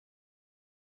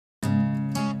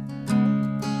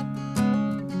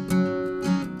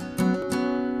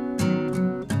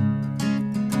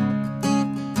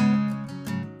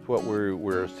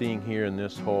we're seeing here in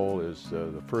this hole is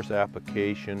the first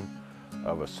application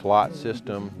of a slot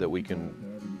system that we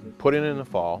can put in the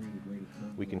fall.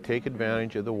 We can take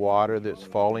advantage of the water that's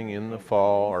falling in the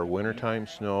fall or wintertime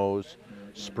snows,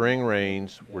 spring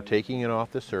rains. We're taking it off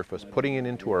the surface, putting it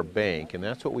into our bank, and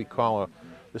that's what we call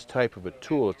this type of a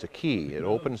tool. It's a key. It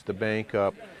opens the bank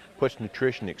up, puts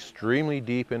nutrition extremely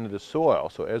deep into the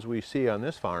soil. So as we see on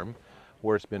this farm,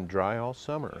 where it's been dry all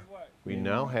summer, we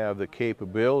now have the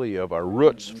capability of our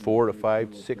roots 4 to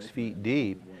 5 to 6 feet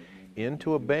deep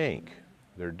into a bank.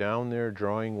 They're down there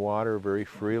drawing water very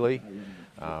freely.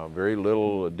 Very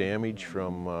little damage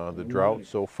from the drought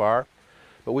so far.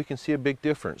 But we can see a big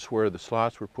difference where the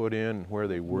slots were put in and where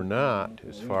they were not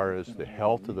as far as the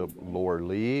health of the lower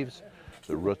leaves.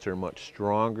 The roots are much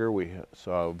stronger. We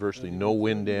saw virtually no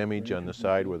wind damage on the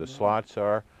side where the slots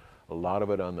are. A lot of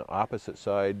it on the opposite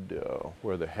side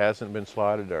where there hasn't been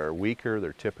slotted are weaker.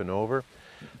 They're tipping over.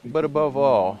 But above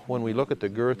all, when we look at the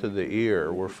girth of the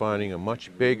ear, we're finding a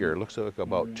much bigger, looks like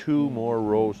about 2 more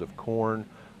rows of corn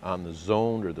on the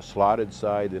zoned or the slotted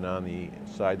side than on the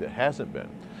side that hasn't been.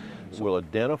 So we'll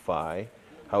identify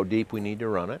how deep we need to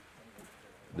run it.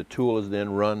 The tool is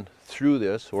then run through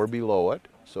this or below it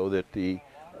so that the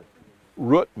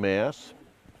root mass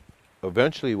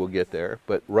eventually will get there,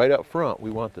 but right up front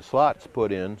we want the slots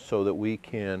put in so that we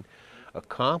can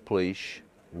accomplish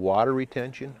water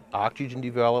retention, oxygen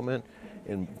development,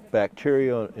 and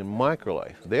bacteria and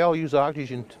microlife. They all use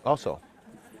oxygen also.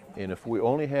 And if we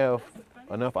only have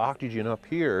enough oxygen up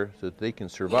here so that they can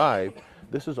survive,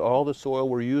 this is all the soil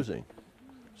we're using.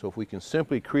 So if we can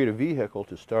simply create a vehicle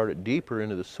to start it deeper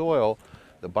into the soil,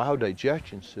 the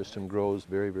biodigestion system grows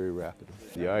very, very rapidly.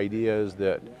 The idea is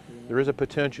that there is a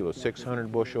potential of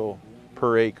 600 bushel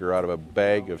per acre out of a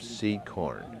bag of seed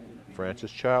corn.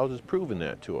 Francis Childs has proven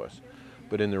that to us.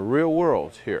 But in the real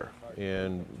world here,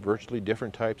 in virtually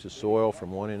different types of soil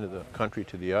from one end of the country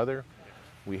to the other,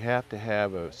 we have to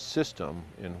have a system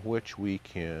in which we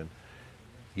can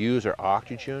use our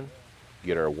oxygen,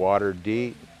 get our water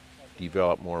deep,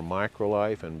 develop more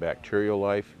microlife and bacterial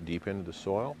life deep into the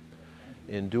soil,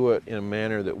 and do it in a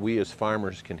manner that we as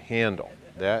farmers can handle.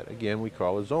 That, again, we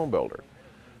call a zone builder.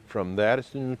 From that is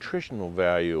the nutritional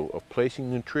value of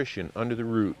placing nutrition under the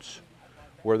roots,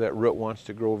 where that root wants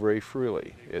to grow very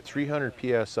freely. At 300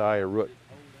 psi, a root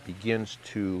begins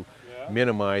to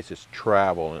minimize its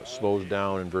travel and it slows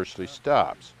down and virtually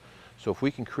stops. So if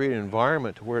we can create an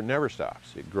environment to where it never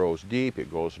stops, it grows deep,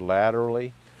 it goes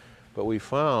laterally. But we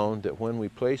found that when we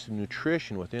place the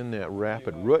nutrition within that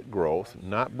rapid root growth,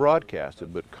 not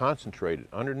broadcasted but concentrated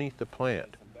underneath the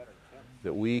plant,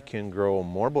 that we can grow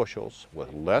more bushels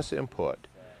with less input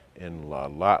and a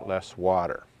lot less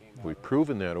water. We've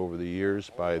proven that over the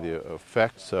years by the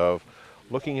effects of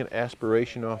looking at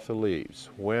aspiration off the leaves.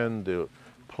 When the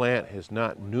plant has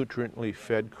not nutriently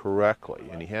fed correctly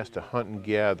and he has to hunt and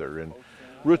gather, and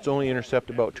roots only intercept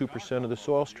about 2% of the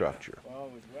soil structure.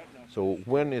 So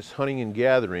when it's hunting and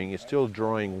gathering, it's still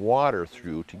drawing water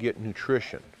through to get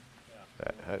nutrition.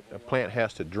 A plant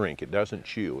has to drink, it doesn't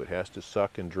chew, it has to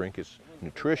suck and drink its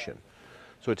nutrition.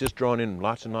 So it's just drawing in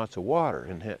lots and lots of water,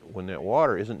 and when that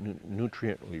water isn't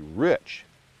nutriently rich,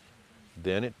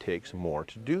 then it takes more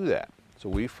to do that. So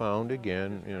we found,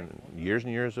 again, in years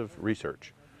and years of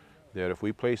research, that if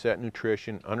we place that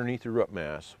nutrition underneath the root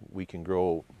mass, we can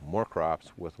grow more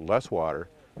crops with less water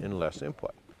and less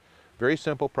input. Very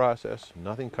simple process,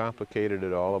 nothing complicated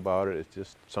at all about it. It's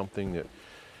just something that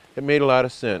it made a lot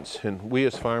of sense. And we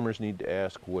as farmers need to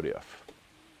ask, what if?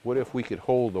 What if we could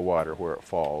hold the water where it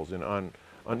falls? And on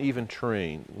uneven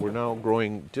terrain, we're now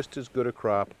growing just as good a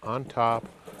crop on top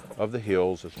of the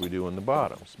hills as we do in the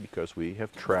bottoms, because we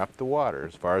have trapped the water.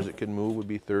 As far as it can move would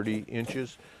be 30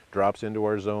 inches, drops into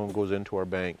our zone, goes into our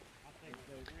bank,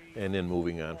 and then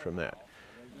moving on from that.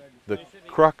 The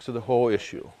crux of the whole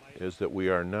issue is that we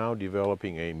are now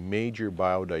developing a major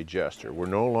biodigester. We're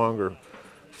no longer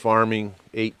farming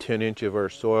 8, 10 inches of our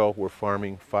soil, we're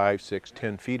farming 5, 6,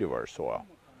 10 feet of our soil.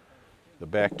 The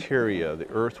bacteria, the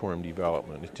earthworm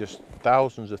development, it's just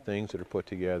thousands of things that are put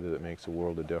together that makes a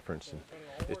world of difference. And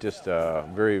it's just a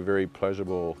very, very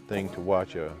pleasurable thing to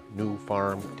watch a new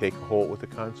farm take hold with the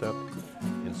concept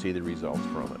and see the results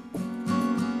from it.